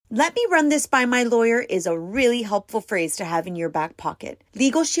Let me run this by my lawyer is a really helpful phrase to have in your back pocket.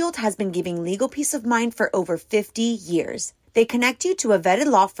 Legal Shield has been giving legal peace of mind for over 50 years. They connect you to a vetted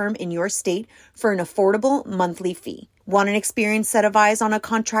law firm in your state for an affordable monthly fee. Want an experienced set of eyes on a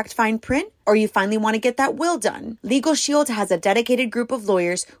contract fine print? Or you finally want to get that will done? Legal Shield has a dedicated group of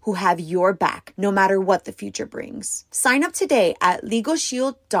lawyers who have your back, no matter what the future brings. Sign up today at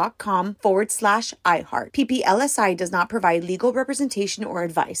LegalShield.com/iHeart. PPLSI does not provide legal representation or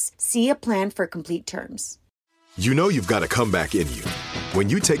advice. See a plan for complete terms. You know you've got a comeback in you. When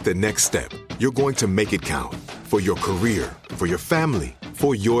you take the next step, you're going to make it count. For your career, for your family,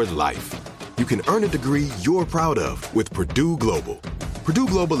 for your life. You can earn a degree you're proud of with Purdue Global. Purdue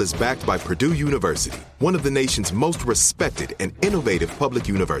Global is backed by Purdue University, one of the nation's most respected and innovative public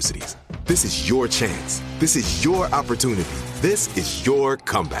universities. This is your chance. This is your opportunity. This is your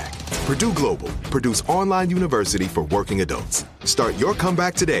comeback. Purdue Global, Purdue's online university for working adults. Start your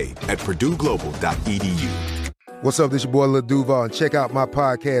comeback today at purdueglobal.edu. What's up, this your boy Lil Duval, and check out my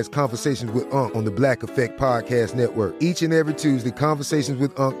podcast, Conversations with Unc, on the Black Effect Podcast Network. Each and every Tuesday, Conversations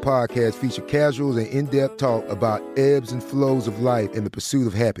with Unc podcast feature casual and in-depth talk about ebbs and flows of life and the pursuit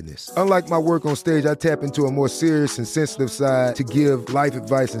of happiness. Unlike my work on stage, I tap into a more serious and sensitive side to give life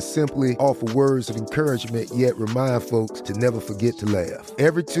advice and simply offer words of encouragement, yet remind folks to never forget to laugh.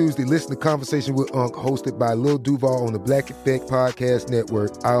 Every Tuesday, listen to Conversation with Unc, hosted by Lil Duval on the Black Effect Podcast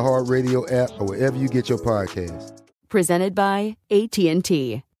Network, iHeartRadio app, or wherever you get your podcasts. Presented by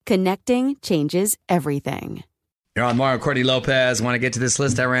AT&T. Connecting changes everything. You're on Mario Cordy Lopez. Want to get to this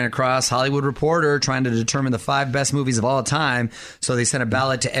list I ran across? Hollywood Reporter trying to determine the 5 best movies of all time. So they sent a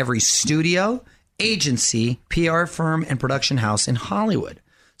ballot to every studio, agency, PR firm, and production house in Hollywood.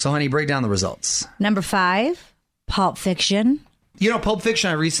 So, honey, break down the results. Number 5, Pulp Fiction. You know, Pulp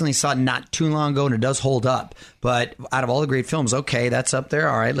Fiction I recently saw not too long ago, and it does hold up. But out of all the great films, okay, that's up there.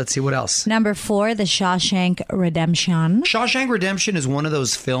 All right, let's see what else. Number 4, The Shawshank Redemption. Shawshank Redemption is one of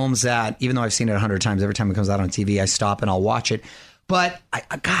those films that, even though I've seen it 100 times, every time it comes out on TV, I stop and I'll watch it. But,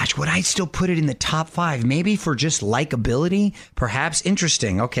 gosh, would I still put it in the top 5? Maybe for just likability? Perhaps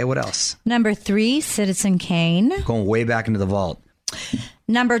interesting. Okay, what else? Number 3, Citizen Kane. Going way back into the vault.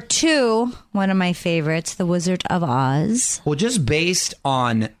 Number 2, one of my favorites, The Wizard of Oz. Well, just based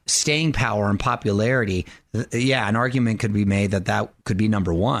on staying power and popularity, yeah, an argument could be made that could be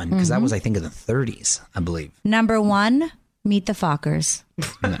number 1, because that was, I think, in the 30s, I believe. Number 1, Meet the Fockers.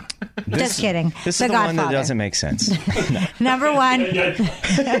 No. Just kidding. This is the one that doesn't make sense. Number 1,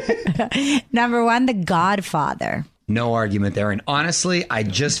 The Godfather. No argument there. And honestly, I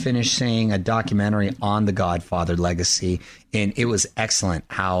just finished seeing a documentary on the Godfather legacy, and it was excellent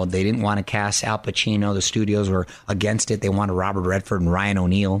how they didn't want to cast Al Pacino. The studios were against it. They wanted Robert Redford and Ryan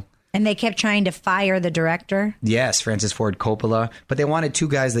O'Neal. And they kept trying to fire the director. Yes, Francis Ford Coppola. But they wanted 2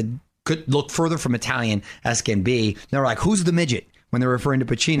 guys that could look further from Italian as can be. They were like, who's the midget? When they're referring to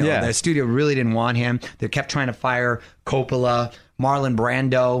Pacino. Yeah. The studio really didn't want him. They kept trying to fire Coppola. Marlon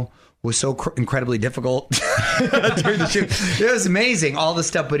Brando was so incredibly difficult during the shoot. It was amazing, all the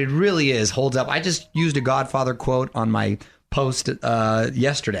stuff, but it really holds up. I just used a Godfather quote on my post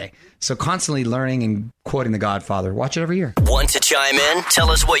yesterday. So constantly learning and quoting the Godfather. Watch it every year. Want to chime in?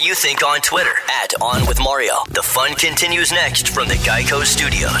 Tell us what you think on Twitter @OnWithMario. The fun continues next from the Geico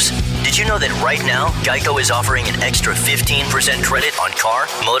Studios. Did you know that right now, Geico is offering an extra 15% credit on car,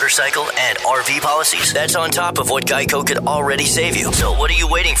 motorcycle, and RV policies? That's on top of what Geico could already save you. So what are you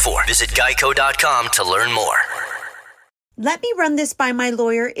waiting for? Visit Geico.com to learn more. Let me run this by my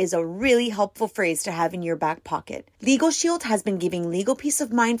lawyer is a really helpful phrase to have in your back pocket. Legal Shield has been giving legal peace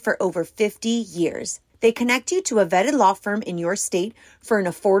of mind for over 50 years. They connect you to a vetted law firm in your state for an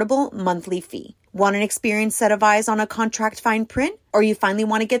affordable monthly fee. Want an experienced set of eyes on a contract fine print? Or you finally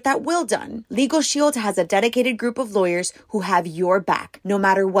want to get that will done? Legal Shield has a dedicated group of lawyers who have your back, no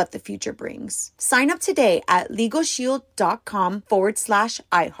matter what the future brings. Sign up today at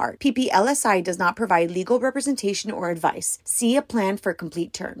LegalShield.com/iHeart. PPLSI does not provide legal representation or advice. See a plan for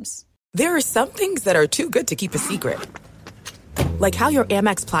complete terms. There are some things that are too good to keep a secret. Like how your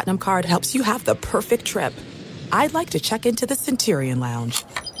Amex Platinum card helps you have the perfect trip. I'd like to check into the Centurion Lounge.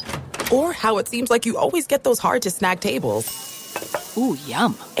 Or how it seems like you always get those hard-to-snag tables. Ooh,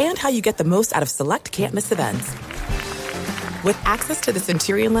 yum. And how you get the most out of select can't-miss events. With access to the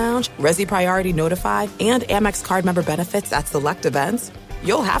Centurion Lounge, Resi Priority Notify, and Amex card member benefits at select events,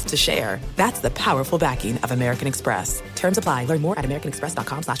 you'll have to share. That's the powerful backing of American Express. Terms apply. Learn more at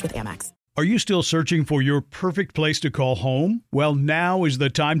americanexpress.com/withAmex. Are you still searching for your perfect place to call home? Well, now is the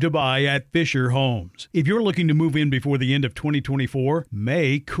time to buy at Fisher Homes. If you're looking to move in before the end of 2024,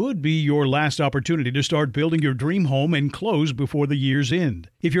 May could be your last opportunity to start building your dream home and close before the year's end.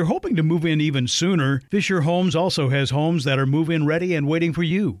 If you're hoping to move in even sooner, Fisher Homes also has homes that are move-in ready and waiting for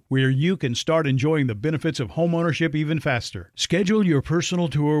you, where you can start enjoying the benefits of homeownership even faster. Schedule your personal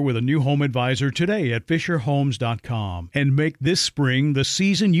tour with a new home advisor today at FisherHomes.com and make this spring the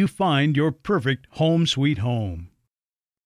season you find your perfect home sweet home.